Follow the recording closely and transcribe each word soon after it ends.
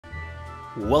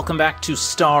Welcome back to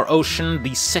STAROCEAN,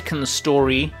 the second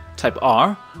story, type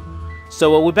R.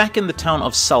 So we're back in the town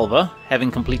of Salva, having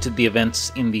completed the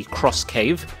events in the Cross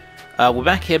Cave. We're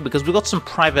back here because we've got some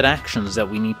private actions that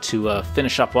we need to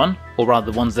finish up on, or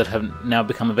rather the ones that have now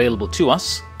become available to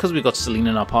us, because we've got Celine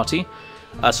in our party.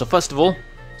 So first of all,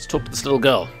 let's talk to this little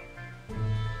girl.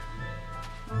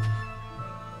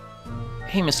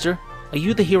 Hey mister, are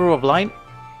you the hero of light?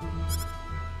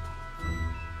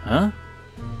 Huh?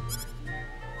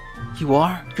 You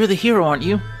are? You're the hero, aren't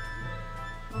you?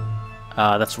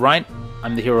 That's right.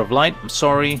 I'm the hero of light. I'm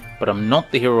sorry, but I'm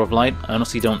not the hero of light. I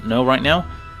honestly don't know right now.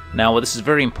 Now, this is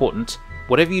very important.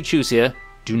 Whatever you choose here,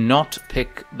 do not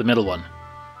pick the middle one.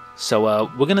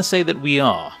 So, we're gonna say that we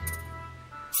are.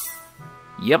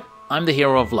 Yep, I'm the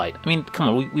hero of light. I mean, come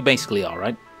on, we basically are,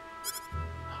 right?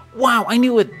 Wow, I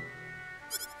knew it!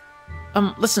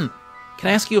 Listen, can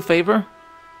I ask you a favor?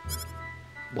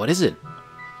 What is it?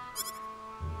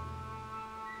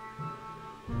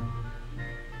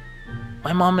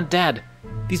 My mom and dad.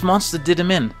 These monsters did him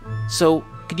in. So,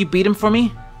 could you beat him for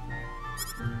me?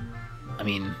 I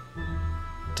mean,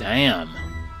 damn.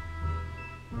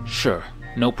 Sure,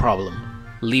 no problem.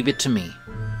 Leave it to me.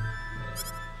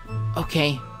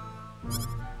 Okay.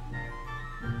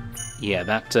 Yeah,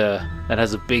 that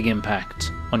has a big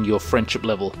impact on your friendship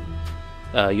level.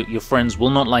 Your friends will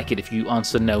not like it if you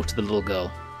answer no to the little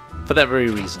girl. For that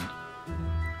very reason.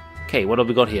 Okay, what have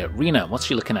we got here? Rena, what's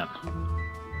she looking at?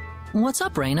 What's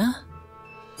up, Rena?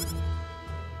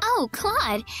 Oh,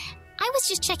 Claude. I was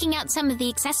just checking out some of the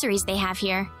accessories they have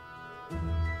here.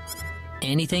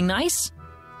 Anything nice?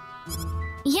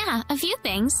 Yeah, a few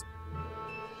things.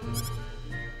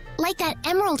 Like that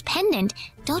emerald pendant.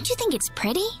 Don't you think it's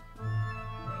pretty?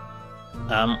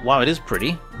 Wow, it is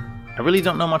pretty. I really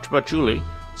don't know much about jewelry,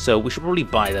 so we should probably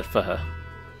buy that for her.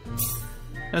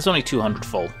 And it's only 200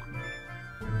 full.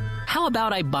 How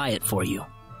about I buy it for you?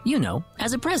 You know,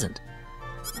 as a present.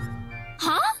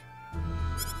 Huh?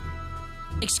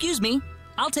 Excuse me,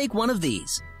 I'll take one of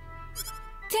these.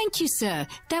 Thank you, sir.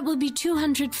 That will be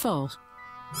 200 full.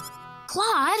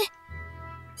 Claude?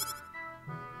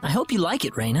 I hope you like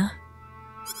it, Rena.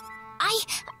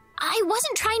 I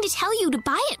wasn't trying to tell you to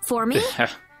buy it for me.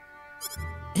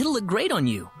 It'll look great on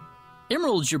you.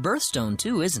 Emerald's your birthstone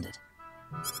too, isn't it?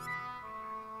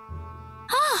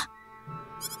 Ah!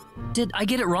 Did I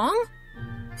get it wrong?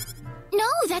 No,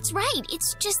 that's right.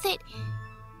 It's just that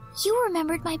you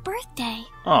remembered my birthday.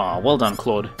 Aw, well done,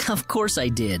 Claude. Of course I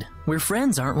did. We're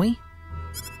friends, aren't we?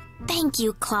 Thank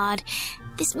you, Claude.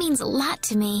 This means a lot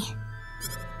to me.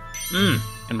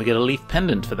 And we get a leaf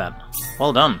pendant for that.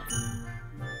 Well done.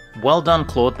 Well done,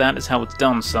 Claude. That is how it's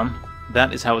done, son.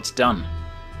 That is how it's done.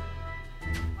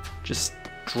 Just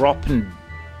dropping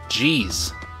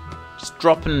G's. Just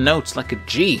dropping notes like a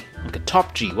G. Like a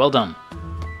top G. Well done.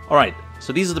 Alright,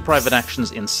 so these are the private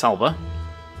actions in Salva.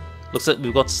 Looks like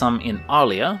we've got some in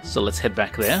Alia, so let's head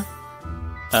back there.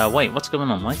 Wait, what's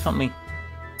going on? Why can't we...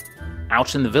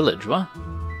 Out in the village, what?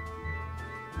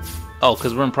 Oh,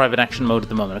 because we're in private action mode at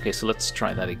the moment. Okay, so let's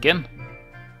try that again.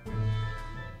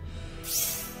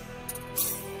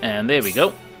 And there we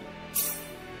go.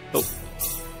 Oh.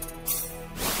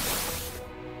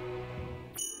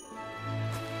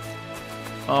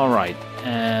 Alright,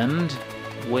 and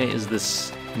where is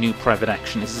this new private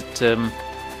action? Is it,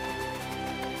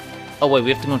 Oh wait,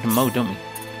 we have to go into mode, don't we?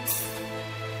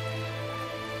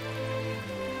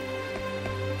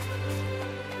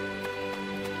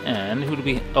 And who do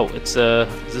we... Oh, it's,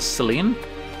 is this Celine?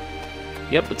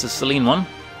 Yep, it's a Celine one.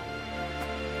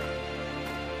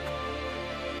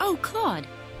 Oh, Claude.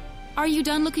 Are you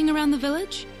done looking around the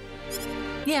village?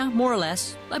 Yeah, more or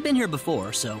less. I've been here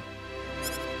before, so...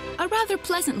 A rather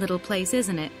pleasant little place,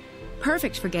 isn't it?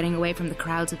 Perfect for getting away from the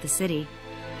crowds of the city.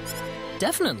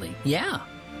 Definitely, yeah.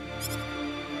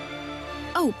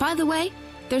 Oh, by the way,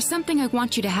 there's something I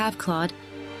want you to have, Claude.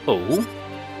 Oh?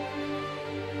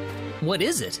 What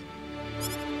is it?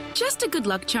 Just a good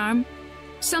luck charm.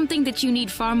 Something that you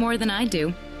need far more than I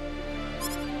do.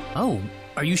 Oh,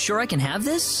 are you sure I can have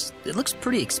this? It looks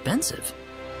pretty expensive.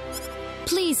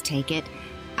 Please take it.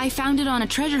 I found it on a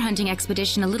treasure hunting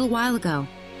expedition a little while ago.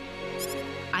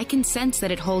 I can sense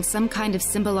that it holds some kind of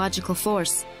symbological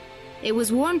force. It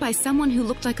was worn by someone who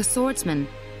looked like a swordsman.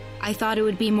 I thought it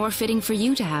would be more fitting for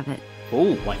you to have it.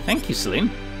 Oh, why thank you,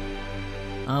 Celine.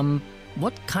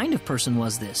 What kind of person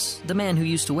was this? The man who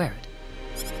used to wear it?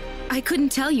 I couldn't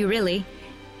tell you, really.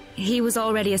 He was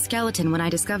already a skeleton when I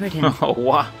discovered him. Oh,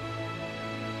 wow.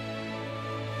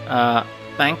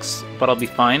 Thanks, but I'll be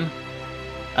fine.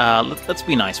 Let's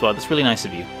be nice. Wow, that's really nice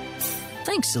of you.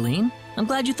 Thanks, Celine. I'm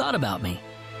glad you thought about me.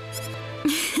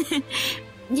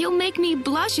 You'll make me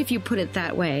blush if you put it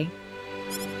that way.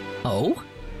 Oh?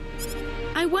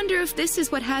 I wonder if this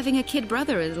is what having a kid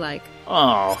brother is like.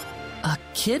 Oh. A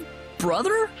kid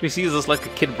brother? She sees us like a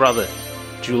kid brother.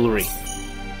 Jewelry.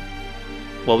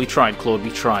 Well, we tried, Claude,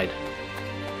 we tried.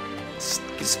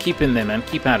 Just keep in there, man.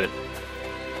 Keep at it.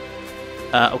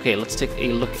 Okay, let's take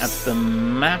a look at the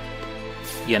map.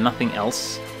 Yeah, nothing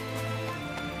else.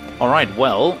 Alright,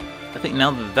 well, I think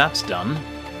now that that's done,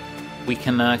 we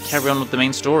can carry on with the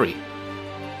main story.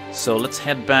 So let's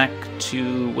head back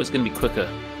to what's going to be quicker.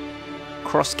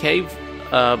 Cross Cave?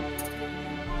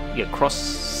 Yeah, Cross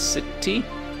City?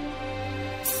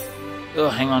 Oh,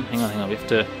 hang on. We have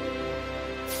to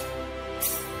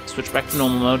switch back to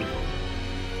normal mode.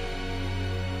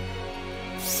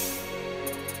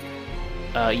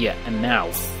 Yeah, and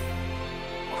now.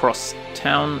 Cross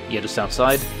town. Yeah, just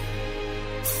outside.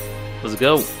 Let's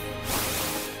go.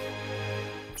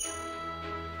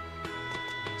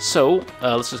 So,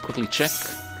 let's just quickly check.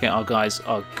 Okay, our guys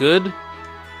are good.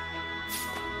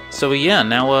 So yeah,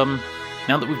 now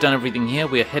that we've done everything here,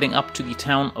 we are heading up to the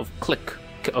town of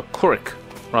Kurik,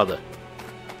 rather.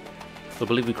 I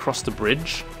believe we crossed the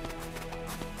bridge.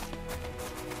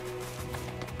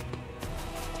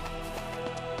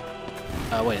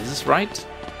 Wait, is this right?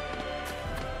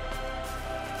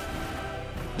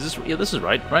 Is this... Yeah, this is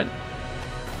right? I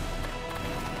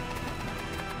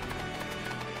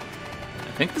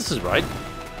think this is right.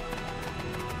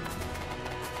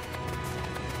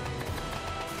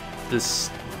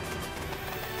 This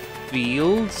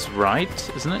feels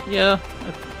right, isn't it? Yeah.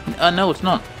 No, it's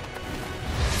not.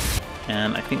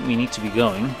 And I think we need to be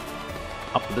going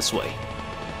up this way.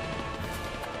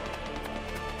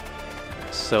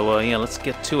 So, yeah, let's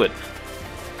get to it.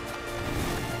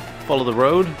 Follow the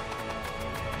road.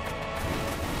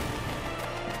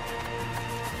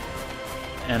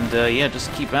 And, yeah, just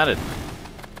keep at it.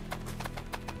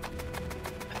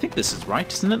 I think this is right,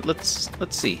 isn't it? Let's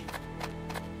see.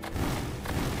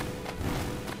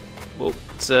 Well,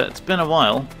 it's been a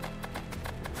while.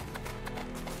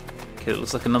 Okay, it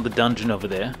looks like another dungeon over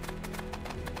there.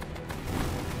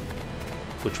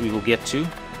 Which we will get to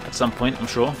at some point, I'm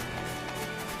sure.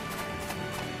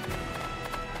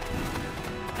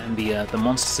 And the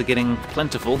monsters are getting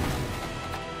plentiful.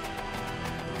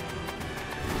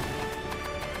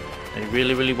 They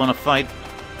really want to fight.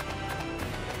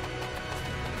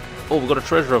 Oh, we've got a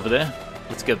treasure over there.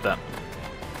 Let's get that.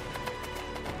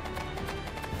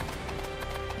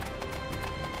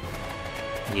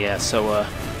 Yeah, so, I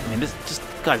mean,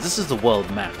 guys, this is the world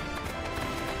map.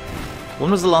 When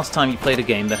was the last time you played a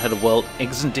game that had a world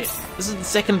eggs and dairy? This is the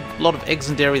second lot of eggs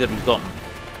and dairy that we've gotten.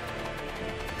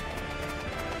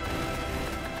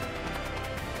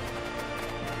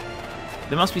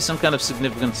 There must be some kind of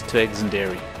significance to eggs and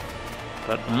dairy,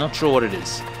 but I'm not sure what it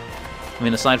is. I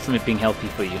mean, aside from it being healthy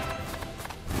for you.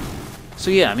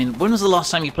 So yeah, I mean, when was the last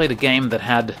time you played a game that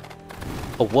had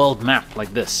a world map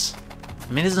like this?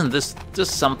 I mean, isn't this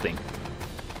just something?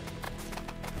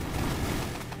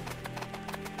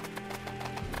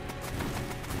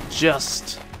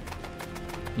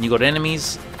 And you got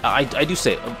enemies. I do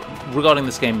say, regarding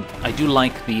this game, I do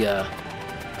like the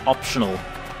optional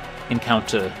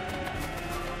encounter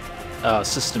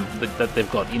system that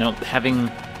they've got. You know,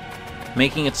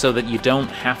 making it so that you don't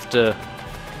have to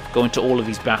go into all of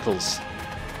these battles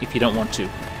if you don't want to.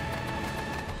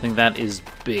 I think that is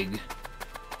big.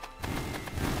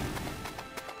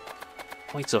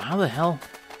 Wait, so how the hell?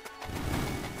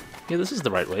 Yeah, this is the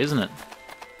right way, isn't it?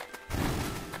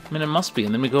 I mean, it must be,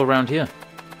 and then we go around here.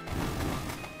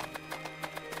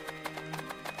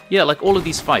 Yeah, like all of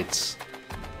these fights.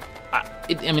 I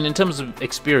mean, in terms of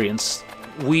experience,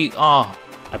 we are,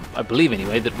 I believe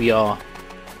anyway, that we are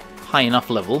high enough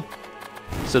level.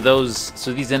 So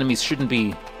these enemies shouldn't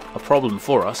be a problem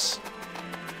for us.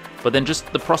 But then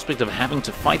just the prospect of having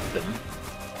to fight them,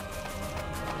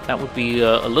 that would be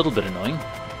a little bit annoying.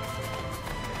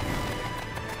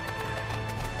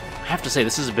 I have to say,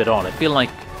 this is a bit odd. I feel like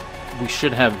we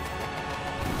should have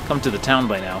come to the town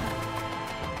by now.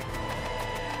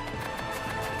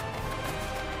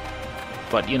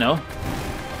 But, you know.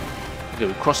 Okay,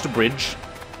 we crossed a bridge.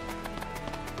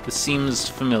 This seems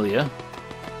familiar.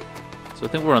 So I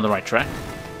think we're on the right track.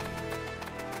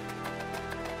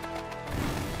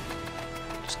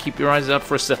 Just keep your eyes out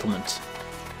for a settlement.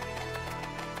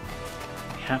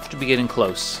 We have to be getting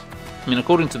close. I mean,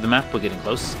 according to the map, we're getting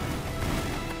close.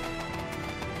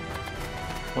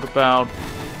 What about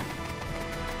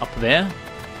up there?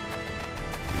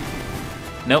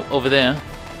 No, over there.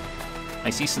 I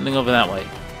see something over that way.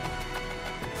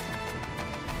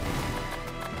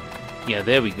 Yeah,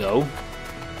 there we go.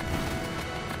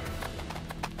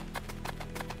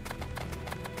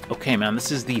 Okay, man,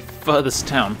 this is the furthest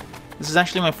town. This is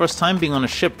actually my first time being on a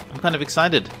ship. I'm kind of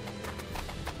excited.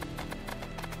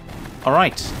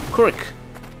 Alright, Kurik.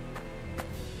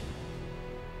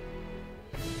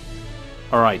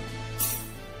 Alright.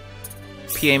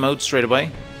 PA mode straight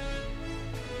away.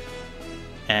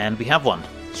 And we have one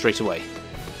straight away.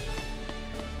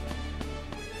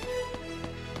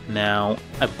 Now,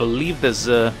 I believe there's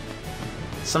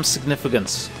some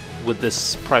significance with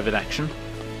this private action,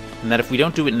 and that if we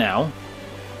don't do it now,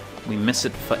 we miss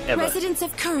it forever. Residents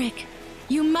of Kurik,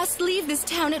 you must leave this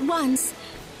town at once.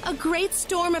 A great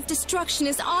storm of destruction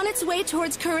is on its way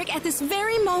towards Kurik at this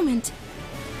very moment.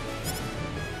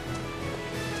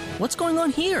 What's going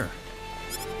on here?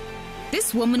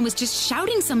 This woman was just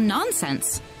shouting some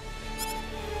nonsense.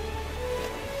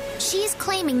 She's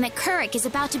claiming that Kurik is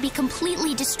about to be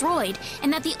completely destroyed,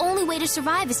 and that the only way to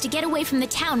survive is to get away from the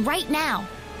town right now.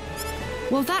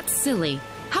 Well, that's silly.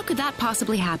 How could that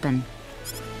possibly happen?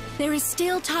 There is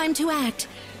still time to act.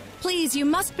 Please, you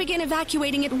must begin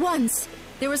evacuating at once.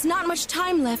 There is not much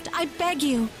time left, I beg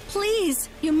you. Please,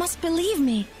 you must believe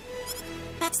me.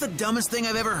 That's the dumbest thing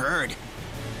I've ever heard.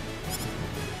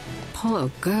 Poor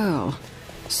girl.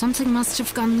 Something must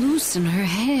have gone loose in her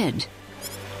head.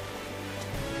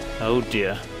 Oh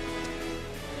dear.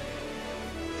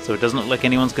 So it doesn't look like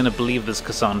anyone's going to believe this,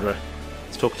 Cassandra.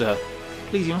 Let's talk to her.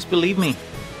 Please, you must believe me.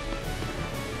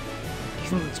 Do you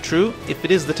think it's true? If it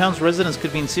is, the town's residents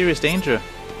could be in serious danger.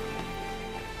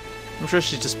 I'm sure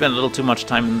she's just spent a little too much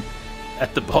time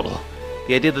at the bottle.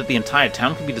 The idea that the entire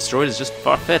town could be destroyed is just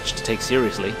far-fetched to take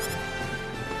seriously.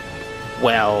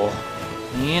 Well,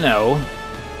 you know.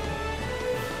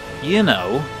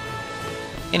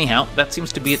 Anyhow, that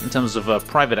seems to be it in terms of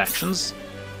private actions.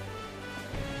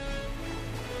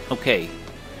 Okay.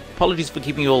 Apologies for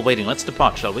keeping you all waiting. Let's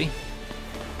depart, shall we?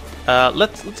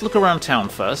 Let's look around town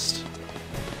first.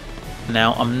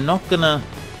 Now, I'm not gonna...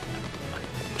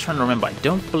 I'm trying to remember. I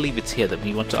don't believe it's here that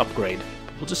we want to upgrade.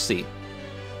 We'll just see.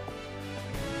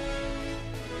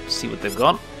 See what they've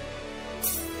got.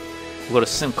 We've got a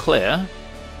Sinclair.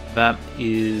 That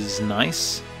is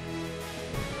nice.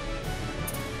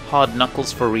 Hard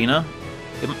Knuckles for Rena.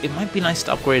 It might be nice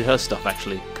to upgrade her stuff,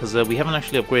 actually, because we haven't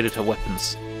actually upgraded her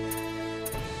weapons.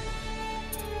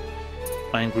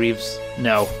 Iron Greaves.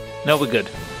 No, we're good.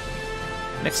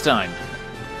 Next time.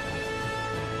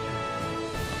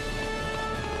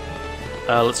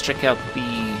 Let's check out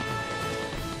the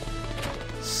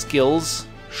skills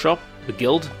shop, the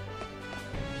guild.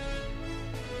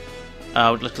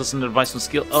 Would like to listen to advice on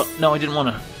skill. Oh, no, I didn't want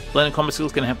to. Learning combat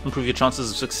skills can help improve your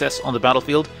chances of success on the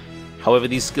battlefield. However,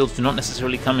 these skills do not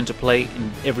necessarily come into play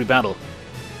in every battle.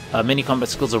 Many combat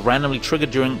skills are randomly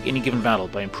triggered during any given battle.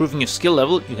 By improving your skill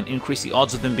level, you can increase the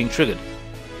odds of them being triggered.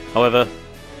 However,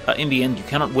 in the end, you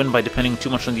cannot win by depending too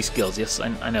much on these skills. Yes,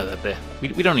 I know that there.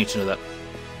 We don't need to know that.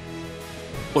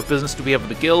 What business do we have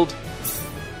with the guild?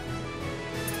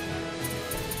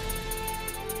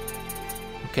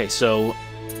 Okay, so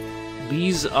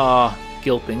these are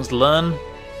guild things. Learn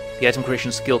the item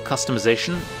creation skill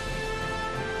customization.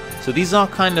 So these are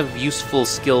kind of useful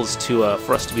skills to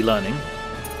for us to be learning.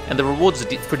 And the rewards are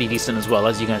pretty decent as well,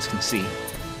 as you guys can see.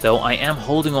 Though I am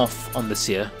holding off on this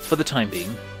here for the time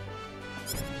being.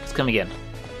 Let's come again.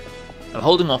 I'm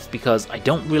holding off because I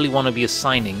don't really want to be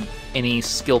assigning any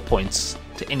skill points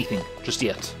to anything just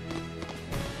yet.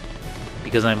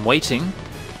 Because I'm waiting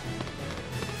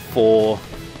for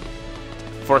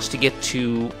us to get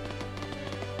to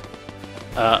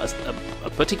a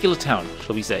particular town,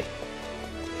 shall we say.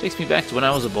 Takes me back to when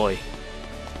I was a boy.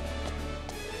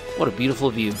 What a beautiful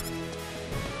view.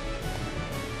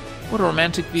 What a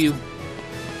romantic view.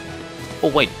 Oh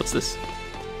wait, what's this?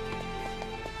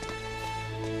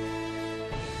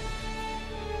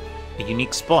 A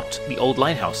unique spot, the old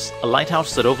lighthouse. A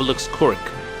lighthouse that overlooks Kurik.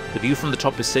 The view from the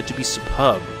top is said to be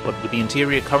superb, but with the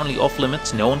interior currently off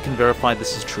limits, no one can verify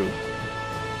this is true.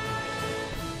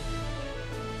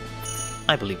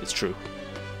 I believe it's true.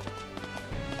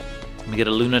 We get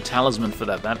a lunar talisman for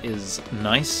that. That is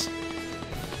nice.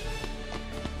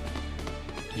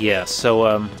 Yeah,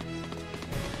 so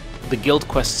the guild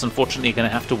quests unfortunately are going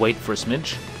to have to wait for a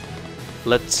smidge.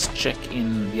 Let's check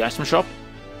in the item shop.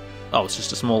 Oh, it's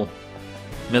just a small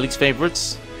Millie's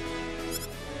favorites.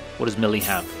 What does Millie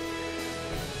have?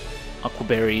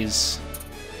 Aquaberries,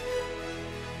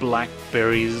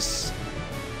 blackberries,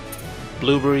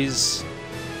 blueberries.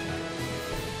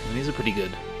 And these are pretty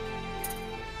good.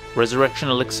 Resurrection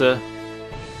elixir.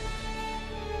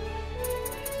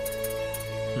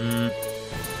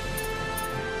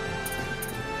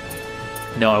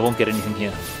 No, I won't get anything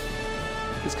here.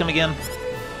 Please come again.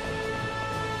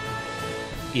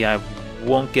 yeah, I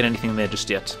won't get anything there just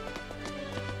yet.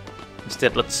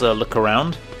 Instead, let's look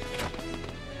around.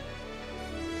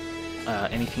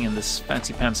 Anything in this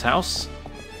fancy pants house?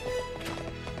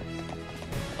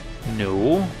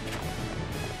 No.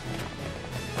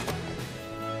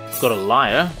 Got a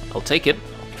lyre. I'll take it.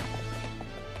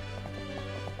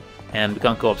 And we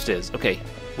can't go upstairs. Okay.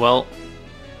 Well,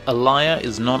 a lyre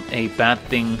is not a bad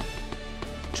thing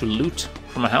to loot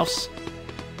from a house.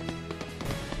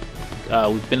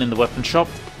 We've been in the weapon shop.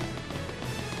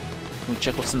 Can we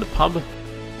check what's in the pub?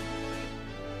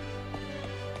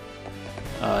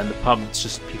 In the pub, it's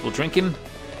just people drinking.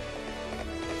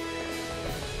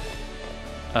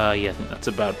 Yeah, I think that's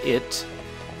about it.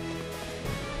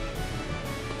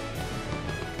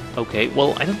 Okay,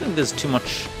 well, I don't think there's too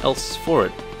much else for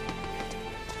it.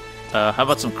 How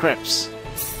about some crepes?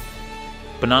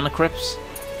 Banana crepes?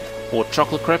 Or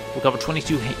chocolate crepe? Recover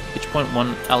 22 hit point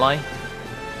 1 ally.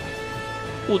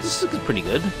 Oh, this is pretty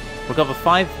good. Recover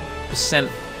 5%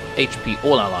 HP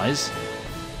all allies.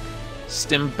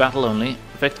 Stim battle only.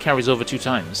 Effect carries over 2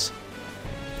 times.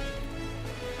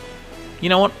 You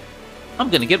know what? I'm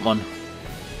gonna get one.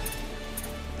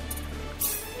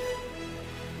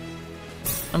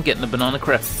 I'm getting a banana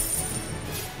crepe.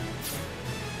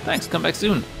 Thanks, come back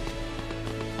soon.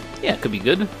 Yeah, it could be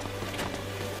good.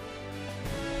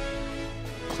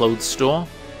 Clothes store.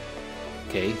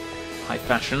 Okay, high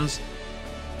fashions.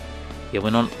 Yeah,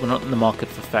 we're not in the market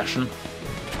for fashion.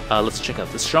 Let's check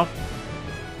out this shop.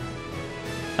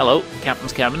 Hello,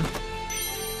 Captain's Cabin.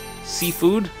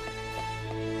 Seafood.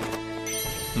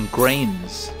 And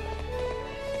grains.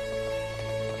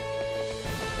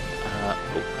 Oh,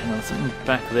 hang on, something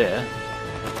back there.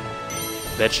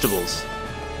 Vegetables.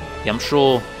 Yeah, I'm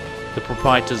sure the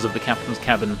proprietors of the Captain's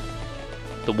Cabin,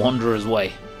 the Wanderer's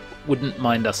Way, wouldn't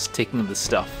mind us taking this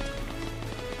stuff.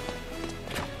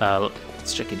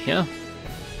 Let's check in here.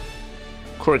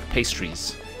 Kurik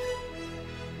pastries.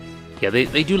 Yeah,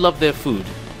 they do love their food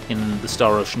in the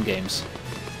Star Ocean games.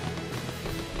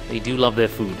 They do love their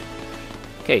food.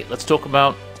 Okay, let's talk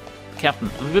about Captain.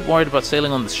 I'm a bit worried about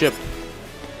sailing on the ship.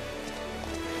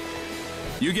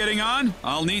 You getting on?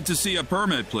 I'll need to see a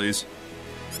permit, please.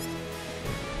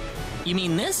 You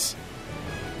mean this?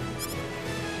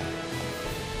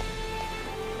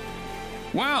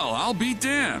 Well, I'll be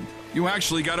damned. You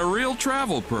actually got a real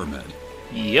travel permit.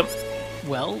 Yep.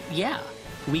 Well, yeah.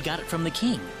 We got it from the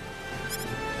king.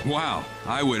 Wow,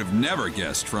 I would have never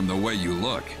guessed from the way you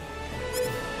look.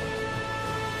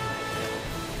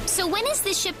 So when is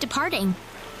this ship departing?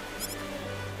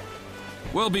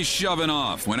 We'll be shoving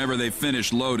off whenever they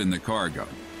finish loading the cargo.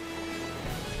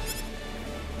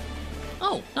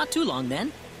 Oh, not too long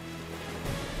then.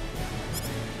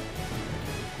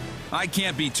 I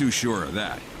can't be too sure of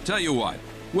that. Tell you what,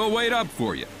 we'll wait up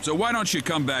for you, so why don't you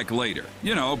come back later?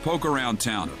 You know, poke around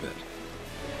town a bit.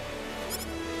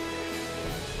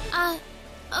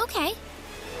 Okay.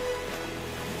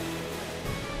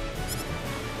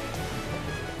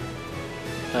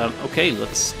 Okay,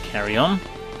 let's carry on.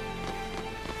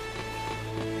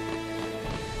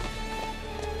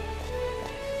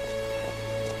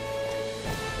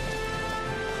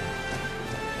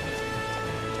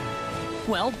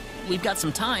 Well, we've got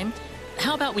some time.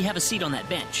 How about we have a seat on that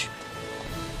bench?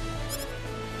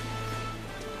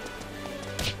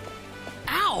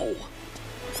 Ow!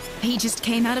 He just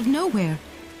came out of nowhere.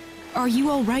 Are you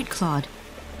all right, Claude?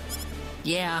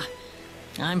 Yeah,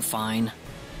 I'm fine.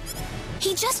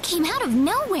 He just came out of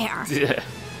nowhere. Yeah.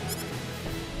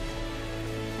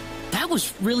 That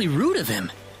was really rude of him.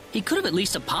 He could have at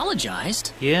least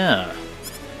apologized. Yeah.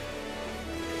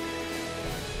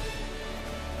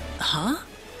 Huh?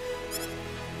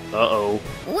 Uh-oh.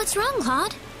 What's wrong,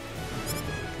 Claude?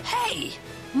 Hey!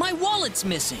 My wallet's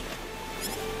missing!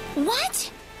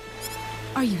 What?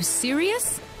 Are you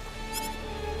serious?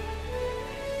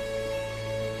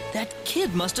 That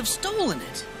kid must have stolen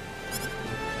it.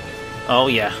 Oh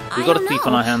yeah, we got a thief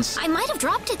on our hands. I might have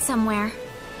dropped it somewhere.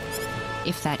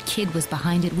 If that kid was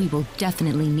behind it, we will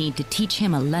definitely need to teach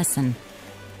him a lesson.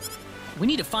 We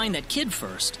need to find that kid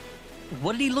first.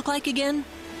 What did he look like again?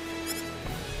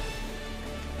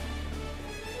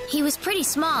 He was pretty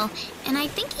small, and I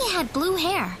think he had blue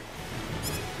hair.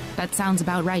 That sounds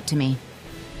about right to me.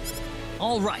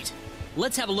 All right,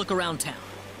 let's have a look around town.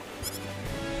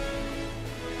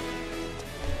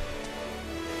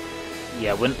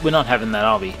 Yeah, we're not having that,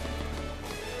 are we?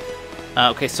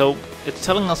 Okay, so it's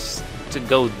telling us to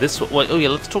go this way. Oh yeah,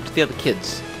 let's talk to the other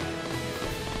kids.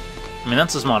 I mean,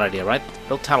 that's a smart idea, right?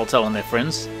 They'll tattle on their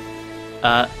friends.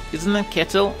 Isn't that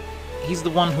Kettle? He's the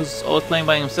one who's always playing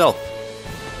by himself.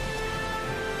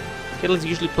 Kettle's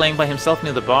usually playing by himself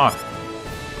near the bar.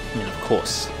 I mean, of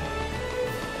course.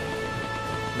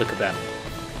 Look at that.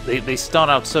 They start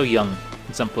out so young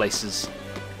in some places.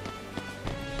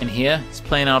 And here, he's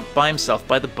playing out by himself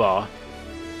by the bar.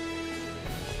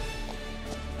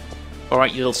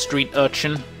 Alright, you little street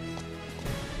urchin.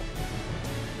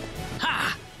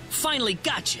 Ha! Finally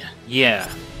gotcha! Yeah.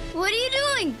 What are you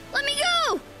doing? Let me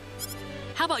go!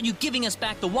 How about you giving us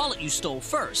back the wallet you stole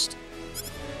first?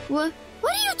 What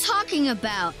are you talking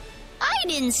about? I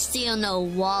didn't steal no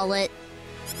wallet.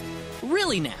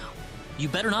 Really now? You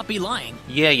better not be lying.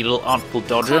 Yeah, you little artful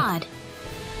dodger. Claude.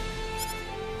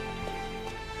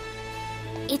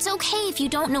 It's okay if you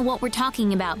don't know what we're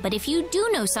talking about, but if you do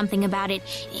know something about it,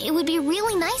 it would be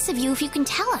really nice of you if you can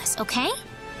tell us, okay?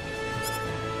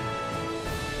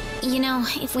 You know,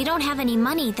 if we don't have any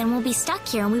money, then we'll be stuck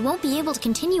here and we won't be able to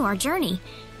continue our journey.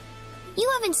 You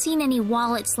haven't seen any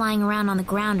wallets lying around on the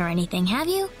ground or anything, have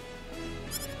you?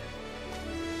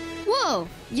 Whoa,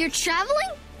 you're traveling?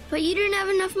 But you didn't have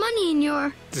enough money in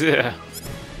your... Yeah.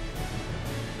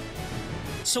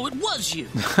 So it was you!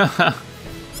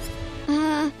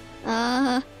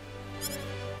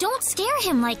 Don't scare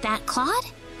him like that, Claude.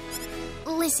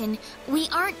 Listen, we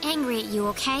aren't angry at you,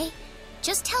 okay?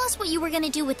 Just tell us what you were gonna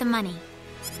do with the money.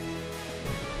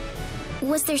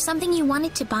 Was there something you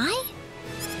wanted to buy?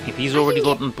 If he's already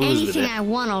gotten booze with Anything it. I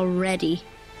want already.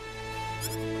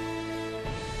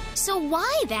 So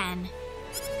why then?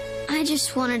 I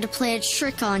just wanted to play a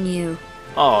trick on you.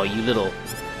 Oh, you little...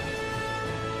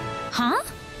 Huh?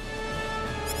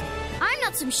 I'm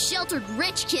not some sheltered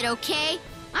rich kid, okay?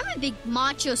 I'm a big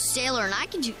macho sailor and I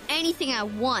can do anything I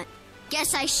want.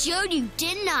 Guess I showed you,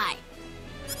 didn't I?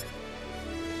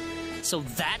 So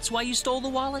that's why you stole the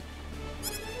wallet?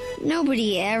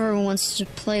 Nobody ever wants to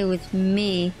play with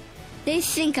me. They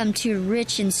think I'm too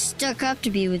rich and stuck up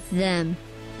to be with them.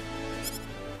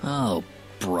 Oh,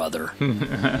 brother.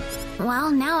 Well,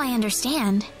 now I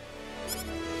understand.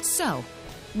 So,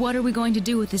 what are we going to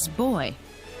do with this boy?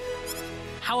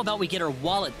 How about we get our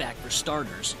wallet back for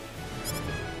starters?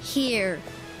 Here.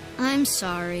 I'm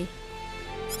sorry.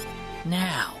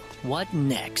 Now, what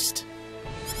next?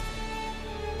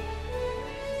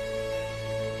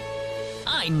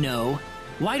 I know.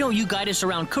 Why don't you guide us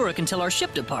around Kurik until our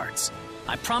ship departs?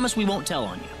 I promise we won't tell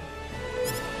on you.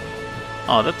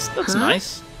 Oh, that's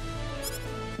nice.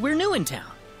 We're new in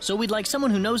town, so we'd like someone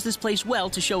who knows this place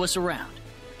well to show us around.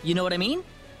 You know what I mean?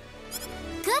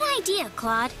 Good idea,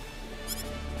 Claude.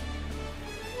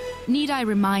 Need I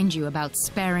remind you about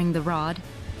sparing the rod?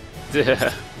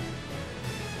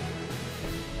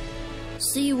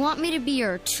 So you want me to be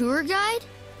your tour guide?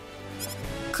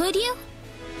 Could you?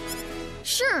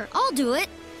 Sure, I'll do it.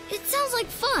 It sounds like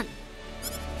fun.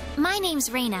 My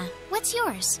name's Reina. What's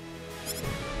yours?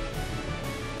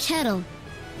 Kettle.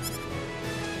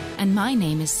 And my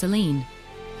name is Celine.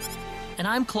 And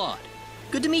I'm Claude.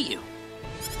 Good to meet you.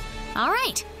 All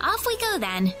right, off we go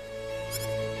then.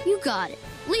 You got it.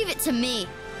 Leave it to me.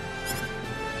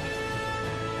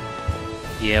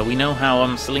 Yeah, we know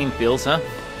how Celine feels, huh?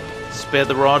 Spare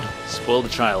the rod, spoil the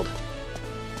child.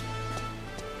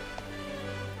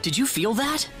 Did you feel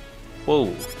that?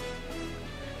 Whoa.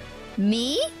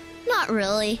 Me? Not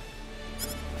really.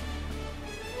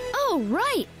 Oh,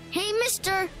 right. Hey,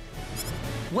 mister.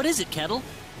 What is it, Kettle?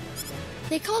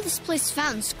 They call this place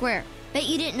Fountain Square. Bet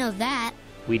you didn't know that.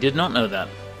 We did not know that.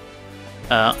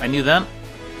 I knew that.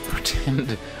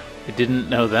 Pretend I didn't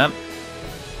know that.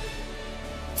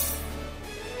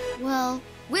 Well,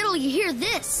 wait till you hear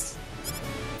this.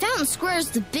 Fountain Square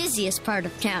is the busiest part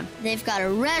of town. They've got a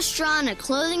restaurant, a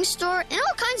clothing store, and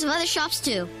all kinds of other shops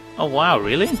too. Oh wow,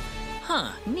 really?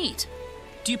 Huh, neat.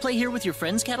 Do you play here with your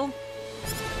friends, Kettle?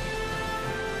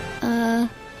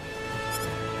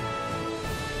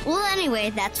 Well,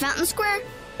 anyway, that's Fountain Square.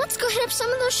 Let's go hit up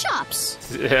some of those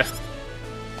shops. Yeah.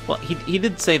 Well, he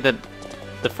did say that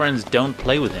the friends don't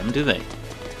play with him, do they?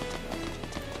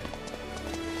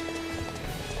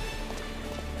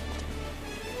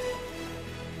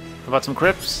 How about some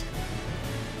crepes?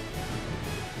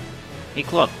 Hey,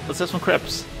 Claude, let's have some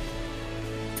crepes.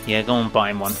 Yeah, go and buy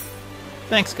him one.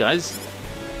 Thanks, guys.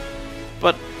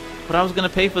 But I was gonna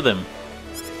pay for them.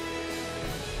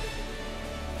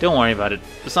 Don't worry about it.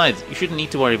 Besides, you shouldn't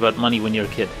need to worry about money when you're a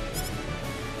kid.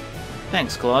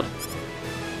 Thanks, Claude.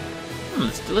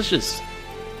 It's delicious.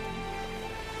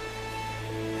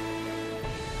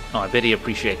 Oh, I bet he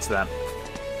appreciates that.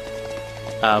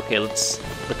 Okay, let's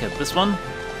look at this one.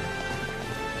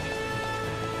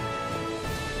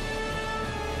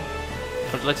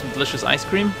 Would you like some delicious ice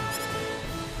cream?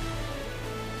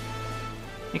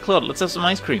 Hey, Claude, let's have some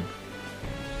ice cream.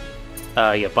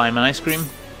 Yeah, buy him an ice cream.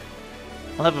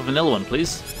 I'll have a vanilla one,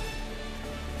 please.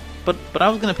 But I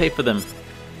was gonna pay for them.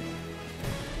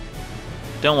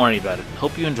 Don't worry about it.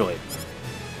 Hope you enjoy it.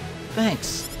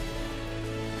 Thanks.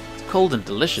 It's cold and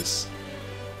delicious.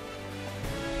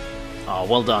 Oh,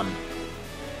 well done.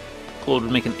 Claude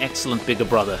would make an excellent bigger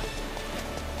brother.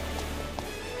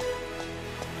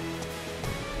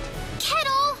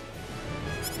 Kettle!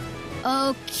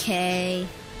 Okay.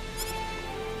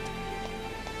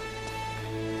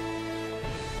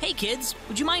 Hey kids,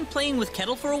 would you mind playing with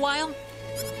Kettle for a while?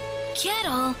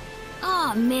 Kettle?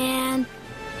 Aw, man.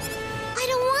 I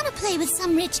don't want to play with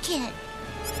some rich kid.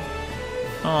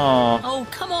 Oh. Oh,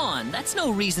 come on, that's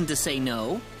no reason to say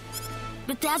no.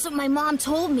 But that's what my mom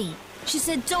told me. She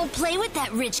said don't play with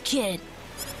that rich kid.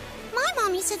 My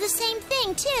mommy said the same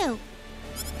thing, too.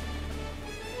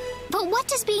 But what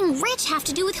does being rich have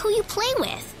to do with who you play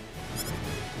with?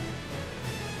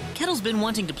 Kettle's been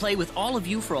wanting to play with all of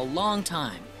you for a long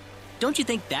time. Don't you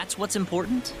think that's what's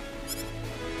important?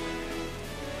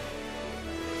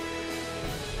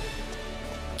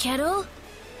 Kettle?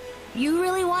 You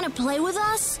really want to play with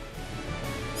us?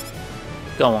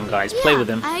 Go on, guys. Play with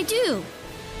him. I do.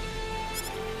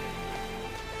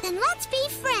 Then let's be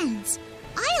friends.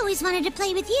 I always wanted to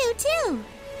play with you, too.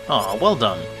 Oh, well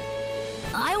done.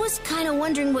 I was kind of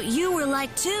wondering what you were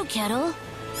like, too, Kettle.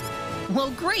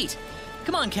 Well, great.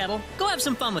 Come on, Kettle. Go have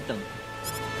some fun with them.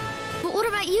 But what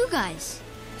about you guys?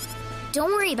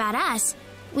 Don't worry about us.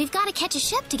 We've got to catch a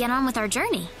ship to get on with our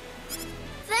journey.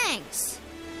 Thanks.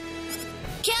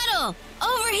 Kettle,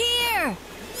 over here!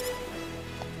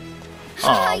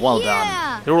 Oh, well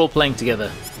Yeah. done. They're all playing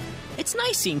together. It's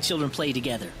nice seeing children play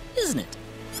together, isn't it?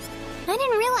 I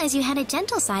didn't realize you had a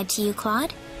gentle side to you,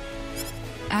 Claude.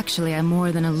 Actually, I'm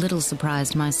more than a little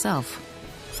surprised myself.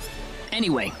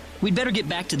 Anyway, we'd better get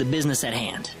back to the business at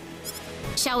hand.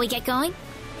 Shall we get going?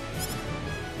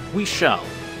 We shall.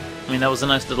 I mean, that was a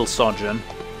nice little sojourn.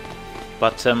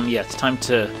 But, yeah, it's time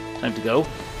to go.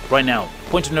 Right now,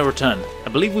 point of no return. I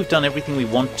believe we've done everything we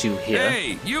want to here.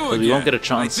 Hey, you so again. we won't get a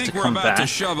chance I to think come we're about back. to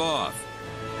shove off.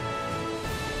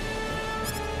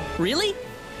 Really?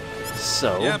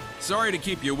 So... Yep, sorry to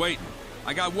keep you waiting.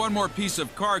 I got one more piece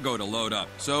of cargo to load up,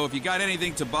 so if you got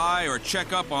anything to buy or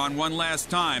check up on one last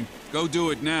time, go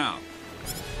do it now.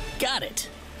 Got it.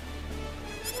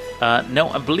 No,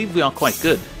 I believe we are quite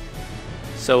good.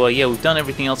 So, yeah, we've done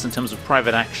everything else in terms of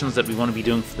private actions that we want to be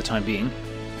doing for the time being.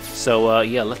 So,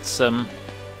 yeah, let's,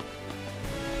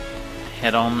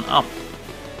 head on up.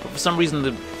 But for some reason,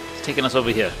 it's taking us over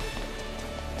here.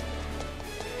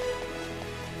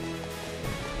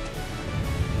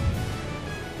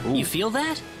 Ooh. You feel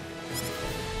that?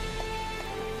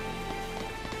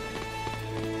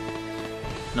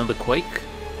 Another quake?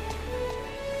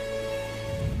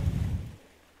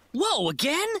 Whoa,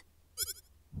 again?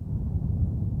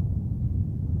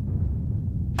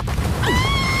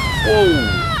 Whoa!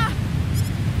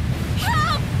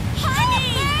 Help!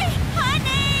 Honey!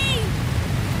 Honey!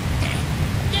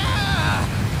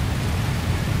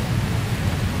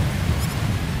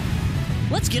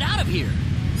 Let's get out of here.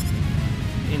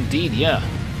 Indeed, yeah.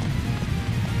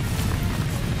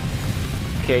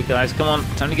 Okay, guys, come on.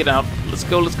 Time to get out. Let's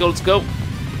go, let's go, let's go.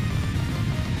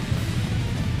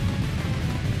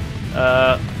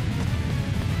 How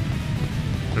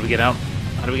do we get out?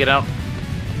 How do we get out?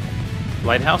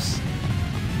 Lighthouse?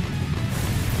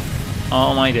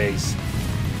 Oh my days.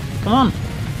 Come on.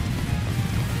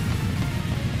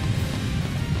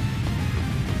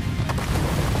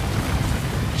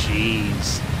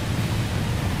 Jeez.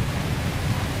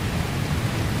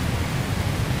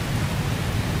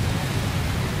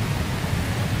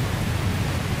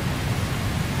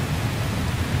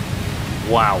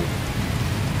 Wow.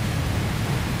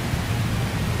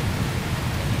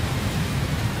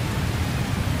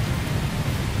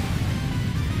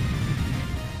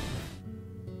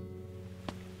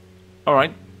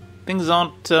 Alright. Things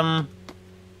aren't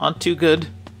too good.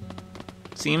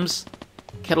 Seems.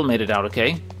 Kettle made it out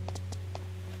okay.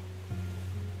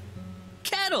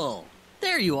 Kettle!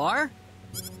 There you are.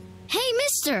 Hey,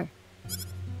 mister!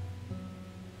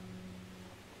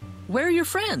 Where are your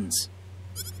friends?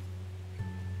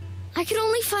 I could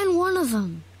only find one of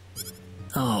them.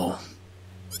 Oh.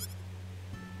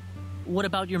 What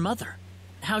about your mother?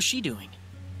 How's she doing?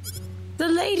 The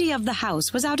lady of the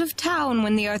house was out of town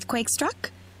when the earthquake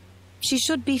struck. She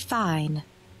should be fine.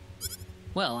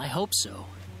 Well, I hope so.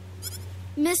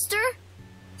 Mister?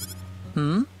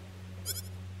 Hmm?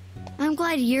 I'm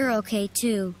glad you're okay,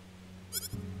 too.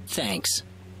 Thanks.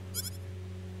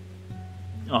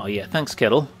 Oh yeah, thanks,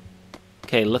 Kettle.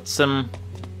 Okay, let's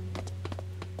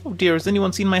Oh dear, has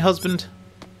anyone seen my husband?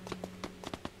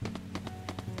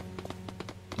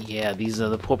 Yeah, these are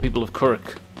the poor people of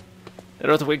Kurik. That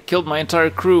earthquake killed my entire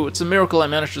crew. It's a miracle I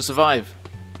managed to survive.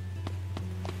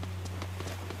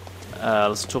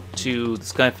 Let's talk to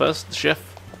this guy first, the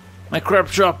chef. My crepe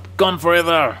shop, gone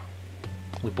forever!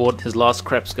 We bought his last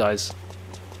crepes, guys.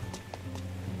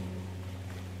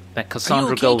 That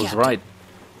Cassandra girl was right.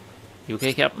 You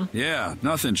okay, Captain? Yeah,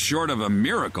 nothing short of a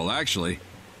miracle, actually.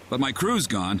 But my crew's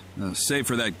gone, save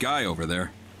for that guy over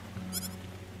there.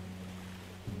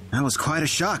 That was quite a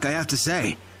shock, I have to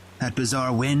say. That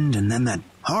bizarre wind and then that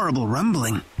horrible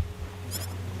rumbling.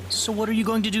 So what are you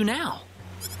going to do now?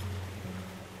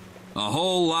 A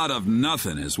whole lot of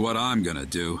nothing is what I'm gonna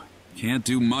do. Can't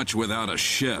do much without a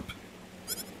ship.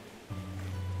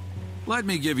 Let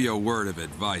me give you a word of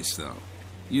advice, though.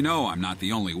 You know I'm not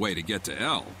the only way to get to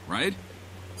L, right?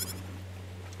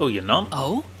 Oh, you're not?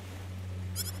 Oh?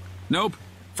 Nope.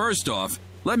 First off,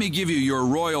 let me give you your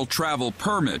royal travel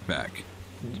permit back.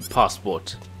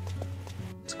 Passport.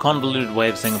 It's a convoluted way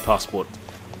of saying a passport.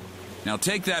 Now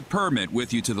take that permit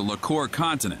with you to the Liqueur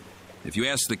continent. If you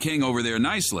ask the king over there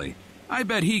nicely, I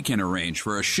bet he can arrange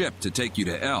for a ship to take you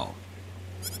to L.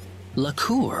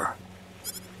 Liqueur?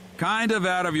 Kind of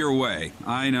out of your way,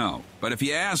 I know. But if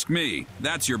you ask me,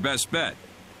 that's your best bet.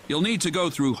 You'll need to go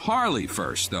through Harley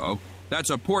first, though. That's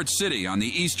a port city on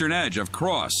the eastern edge of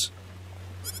Cross.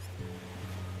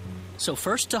 So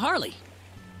first to Harley.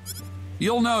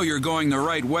 You'll know you're going the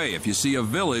right way if you see a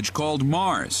village called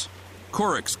Mars.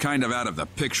 Kurik's kind of out of the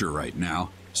picture right now,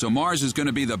 so Mars is going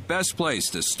to be the best place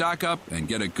to stock up and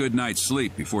get a good night's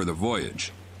sleep before the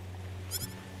voyage.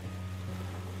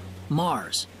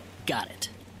 Mars. Got it.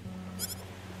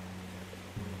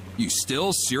 You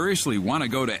still seriously want to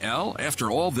go to L after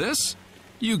all this?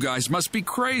 You guys must be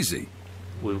crazy.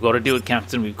 We've got to do it,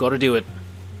 Captain. We've got to do it.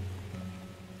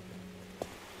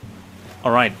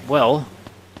 Alright, well,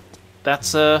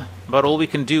 that's about all we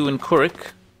can do in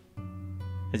Kurik.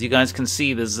 As you guys can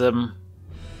see, there's not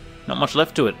much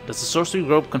left to it. Does the sorcery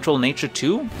group control nature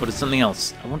too? Or is it something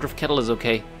else? I wonder if Kettle is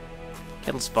okay.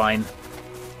 Kettle's fine.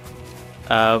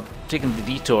 Taking the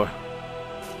detour.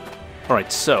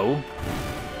 Alright, so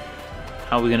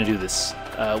how are we going to do this?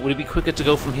 Would it be quicker to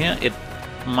go from here? It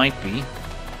might be.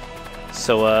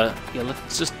 So, yeah,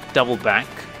 let's just double back.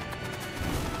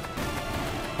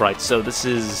 Right, so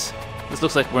this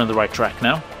looks like we're on the right track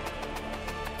now.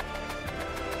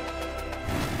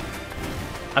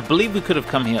 I believe we could have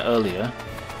come here earlier,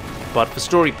 but for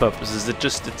story purposes,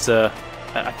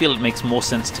 I feel it makes more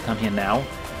sense to come here now.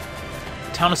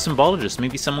 Town of Symbologists.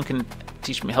 Maybe someone can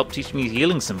help teach me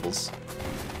healing symbols.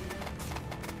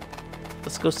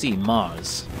 Let's go see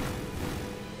Mars.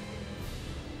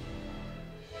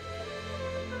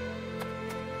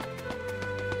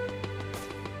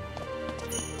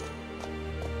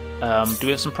 Do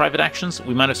we have some private actions?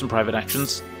 We might have some private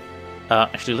actions.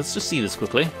 Actually, let's just see this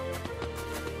quickly.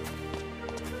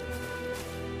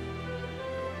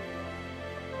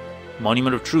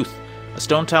 Monument of Truth. A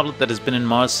stone tablet that has been in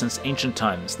Mars since ancient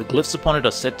times. The glyphs upon it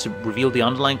are said to reveal the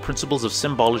underlying principles of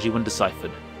symbology when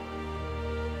deciphered.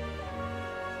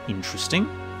 Interesting.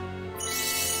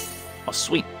 Oh,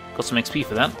 sweet. Got some XP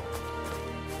for that.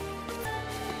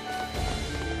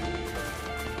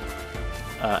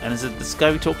 And is it this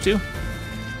guy we talked to?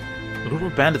 A group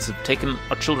of bandits have taken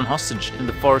our children hostage in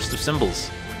the Forest of Symbols.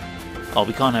 Oh,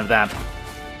 we can't have that.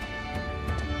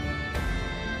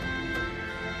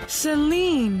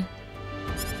 Celine!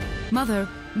 Mother,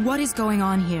 what is going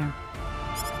on here?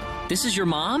 This is your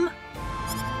mom?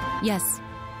 Yes,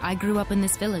 I grew up in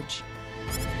this village.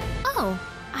 Oh,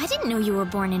 I didn't know you were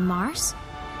born in Mars.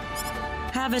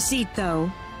 Have a seat,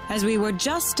 though, as we were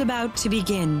just about to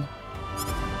begin.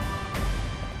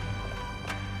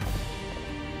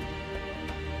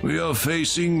 We are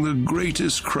facing the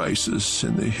greatest crisis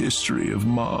in the history of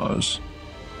Mars.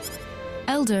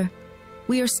 Elder,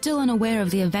 we are still unaware of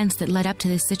the events that led up to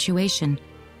this situation.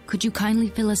 Could you kindly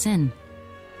fill us in?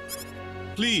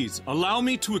 Please, allow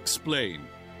me to explain.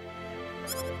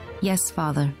 Yes,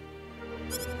 Father.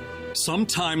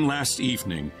 Sometime last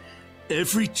evening,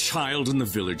 every child in the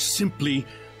village simply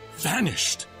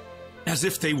vanished, as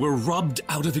if they were rubbed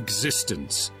out of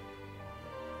existence.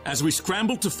 As we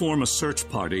scrambled to form a search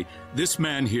party, this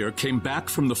man here came back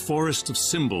from the Forest of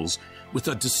Symbols with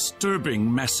a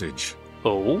disturbing message.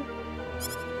 Oh?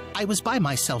 I was by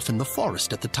myself in the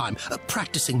forest at the time,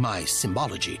 practicing my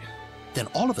symbology. Then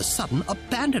all of a sudden, a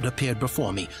bandit appeared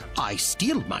before me. I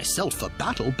steeled myself for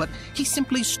battle, but he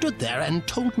simply stood there and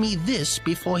told me this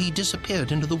before he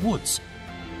disappeared into the woods.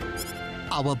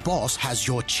 Our boss has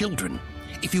your children.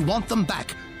 If you want them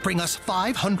back, Bring us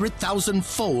 500,000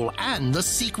 foal and the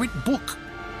secret book.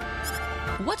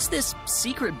 What's this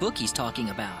secret book he's talking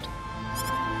about?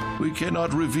 We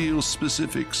cannot reveal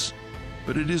specifics,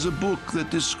 but it is a book that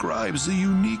describes the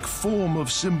unique form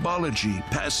of symbology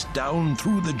passed down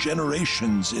through the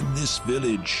generations in this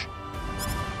village.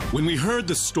 When we heard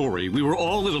the story, we were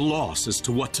all at a loss as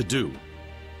to what to do.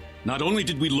 Not only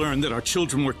did we learn that our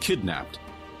children were kidnapped,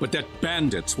 but that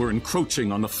bandits were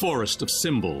encroaching on the forest of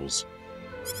symbols.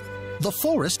 The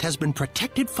forest has been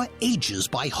protected for ages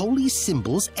by holy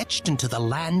symbols etched into the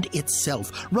land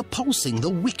itself, repulsing the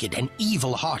wicked and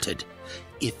evil-hearted.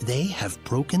 If they have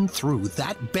broken through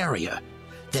that barrier,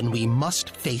 then we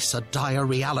must face a dire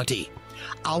reality.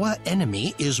 Our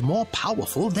enemy is more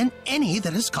powerful than any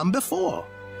that has come before.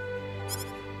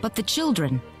 But the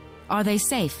children, are they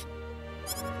safe?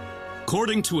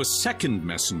 According to a second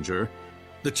messenger,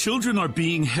 the children are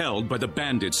being held by the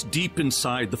bandits deep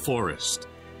inside the forest.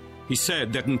 He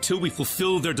said that until we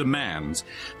fulfill their demands,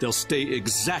 they'll stay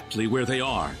exactly where they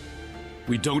are.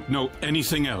 We don't know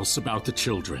anything else about the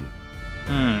children.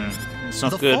 It's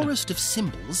not the good. Forest of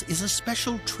Symbols is a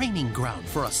special training ground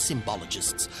for us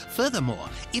symbologists. Furthermore,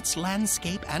 its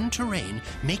landscape and terrain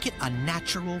make it a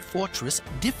natural fortress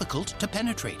difficult to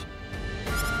penetrate.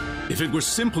 If it were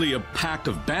simply a pack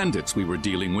of bandits we were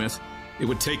dealing with, it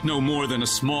would take no more than a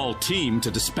small team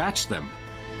to dispatch them.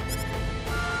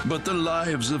 But the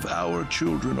lives of our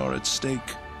children are at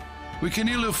stake. We can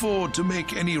ill afford to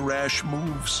make any rash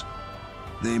moves.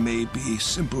 They may be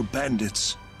simple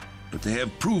bandits, but they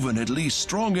have proven at least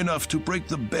strong enough to break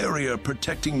the barrier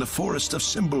protecting the Forest of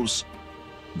Symbols.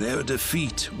 Their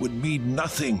defeat would mean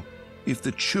nothing if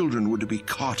the children were to be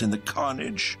caught in the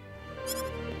carnage.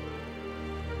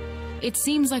 It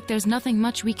seems like there's nothing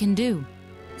much we can do.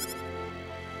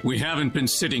 We haven't been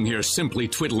sitting here simply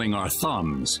twiddling our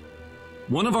thumbs.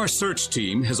 One of our search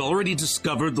team has already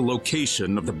discovered the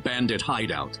location of the bandit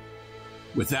hideout.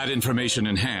 With that information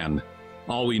in hand,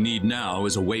 all we need now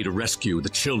is a way to rescue the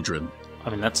children. I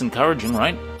mean, that's encouraging,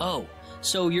 right? Oh,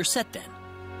 so you're set then?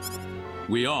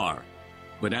 We are.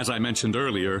 But as I mentioned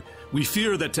earlier, we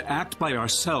fear that to act by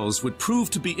ourselves would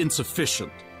prove to be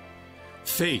insufficient.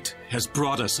 Fate has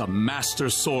brought us a master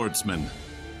swordsman.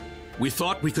 We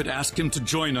thought we could ask him to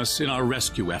join us in our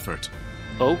rescue effort.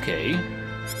 Okay.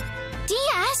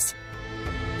 Diaz!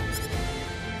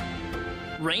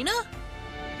 Reina?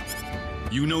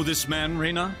 You know this man,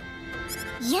 Reina?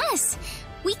 Yes,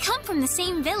 we come from the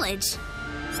same village.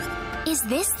 Is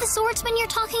this the swordsman you're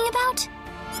talking about?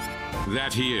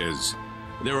 That he is.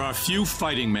 There are few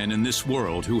fighting men in this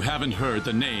world who haven't heard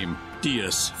the name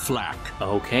Diaz Flack.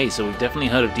 Okay, so we've definitely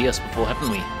heard of Diaz before, haven't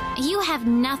we? You have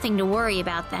nothing to worry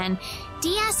about then.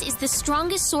 Diaz is the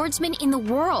strongest swordsman in the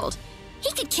world.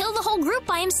 He could kill the whole group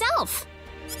by himself.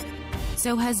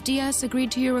 So has Diaz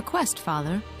agreed to your request,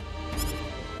 Father?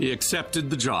 He accepted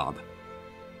the job.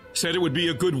 Said it would be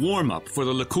a good warm-up for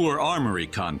the Liqueur Armory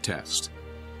contest.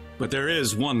 But there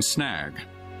is one snag.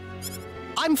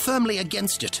 I'm firmly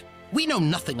against it. We know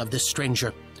nothing of this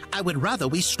stranger. I would rather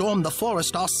we storm the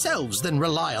forest ourselves than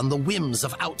rely on the whims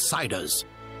of outsiders.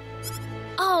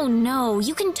 Oh no,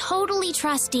 you can totally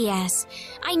trust Diaz.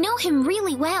 I know him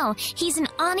really well. He's an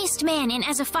honest man, and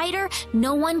as a fighter,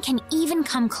 no one can even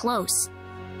come close.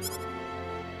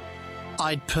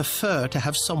 I'd prefer to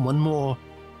have someone more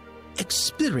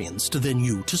experienced than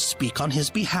you to speak on his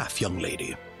behalf, young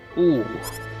lady. Ooh.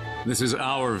 This is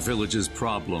our village's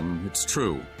problem, it's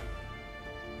true.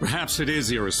 Perhaps it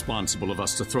is irresponsible of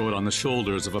us to throw it on the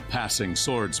shoulders of a passing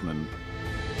swordsman.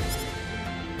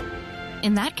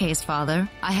 In that case, Father,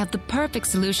 I have the perfect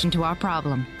solution to our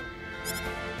problem.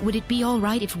 Would it be all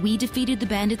right if we defeated the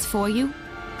bandits for you?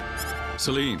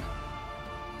 Celine,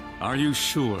 are you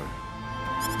sure?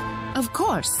 Of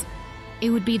course. It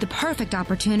would be the perfect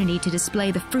opportunity to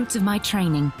display the fruits of my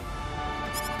training.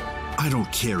 I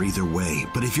don't care either way,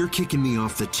 but if you're kicking me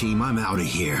off the team, I'm out of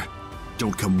here.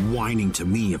 Don't come whining to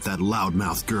me if that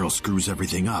loudmouth girl screws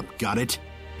everything up, got it?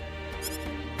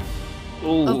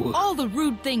 Ooh. Of all the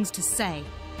rude things to say.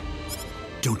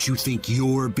 Don't you think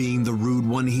you're being the rude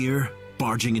one here?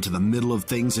 Barging into the middle of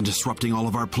things and disrupting all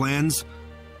of our plans?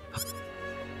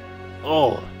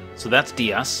 Oh, so that's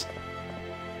Diaz.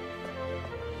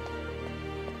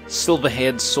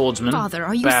 Silver-haired swordsman. Father,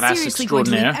 are you badass seriously going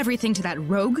to leave extraordinaire. everything to that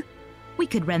rogue? We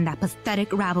could rend that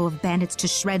pathetic rabble of bandits to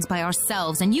shreds by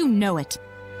ourselves, and you know it.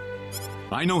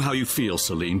 I know how you feel,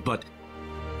 Celine, but...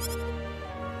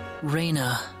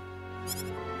 Reina.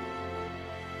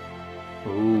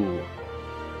 Ooh.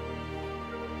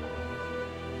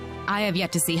 I have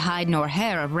yet to see hide nor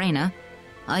hair of Reina.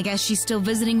 I guess she's still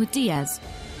visiting with Diaz.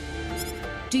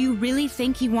 Do you really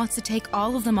think he wants to take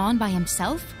all of them on by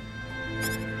himself?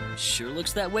 Sure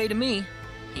looks that way to me.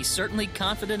 He's certainly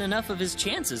confident enough of his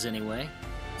chances anyway.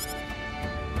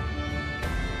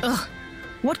 Ugh,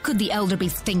 what could the Elder be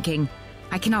thinking?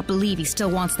 I cannot believe he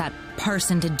still wants that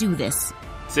person to do this.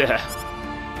 Yeah.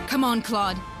 Come on,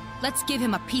 Claude. Let's give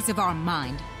him a piece of our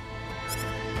mind.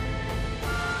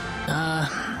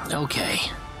 Okay.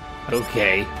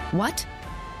 Okay. What?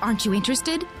 Aren't you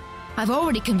interested? I've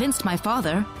already convinced my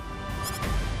father.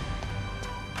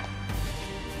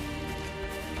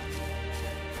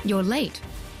 You're late.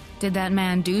 Did that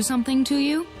man do something to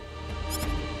you?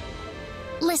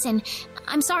 Listen,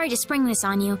 I'm sorry to spring this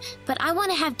on you, but I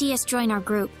want to have DS join our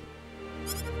group.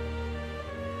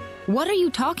 What are you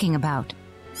talking about?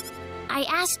 I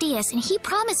asked DS, and he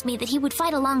promised me that he would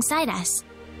fight alongside us.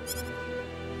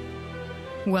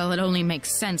 Well, it only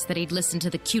makes sense that he'd listen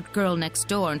to the cute girl next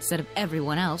door instead of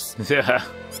everyone else. Yeah.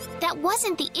 That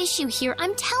wasn't the issue here.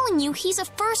 I'm telling you, he's a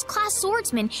first-class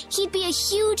swordsman. He'd be a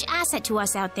huge asset to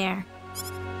us out there.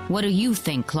 What do you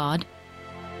think, Claude?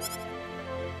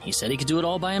 He said he could do it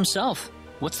all by himself.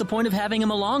 What's the point of having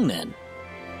him along, then?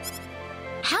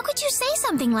 How could you say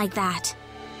something like that?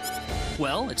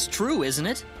 Well, it's true, isn't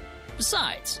it?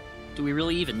 Besides, do we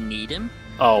really even need him?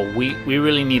 Oh, we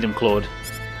really need him, Claude.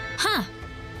 Huh.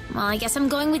 Well, I guess I'm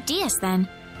going with DS then.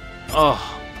 Oh.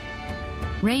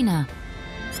 Reina.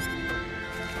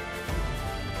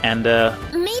 And,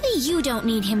 Maybe you don't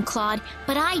need him, Claude,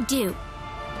 but I do.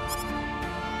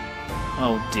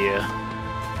 Oh dear.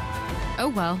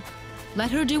 Oh well.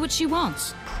 Let her do what she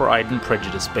wants. Pride and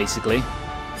Prejudice, basically.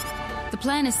 The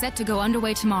plan is set to go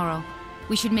underway tomorrow.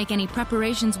 We should make any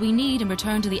preparations we need and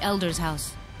return to the Elder's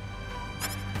house.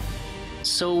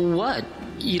 So what?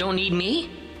 You don't need me?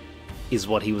 Is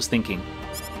what he was thinking.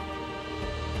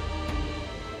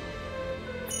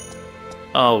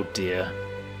 Oh dear.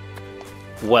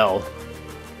 Well,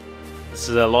 this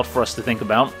is a lot for us to think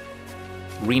about.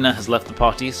 Rena has left the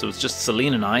party, so it's just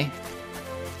Celine and I.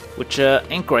 Which,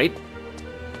 ain't great.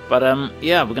 But,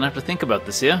 yeah, we're gonna have to think about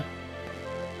this, yeah?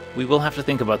 We will have to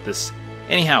think about this.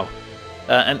 Anyhow,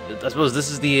 and I suppose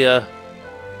this is the,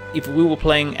 if we were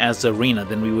playing as Rena,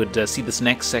 then we would see this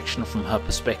next section from her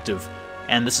perspective.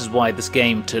 And this is why this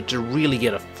game, to really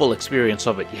get a full experience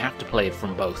of it, you have to play it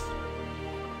from both.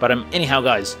 But, anyhow,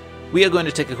 guys, we are going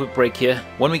to take a quick break here.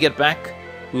 When we get back,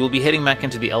 we will be heading back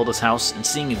into the Elder's house and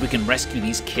seeing if we can rescue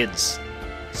these kids.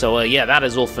 So, yeah, that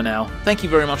is all for now. Thank you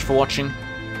very much for watching,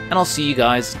 and I'll see you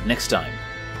guys next time.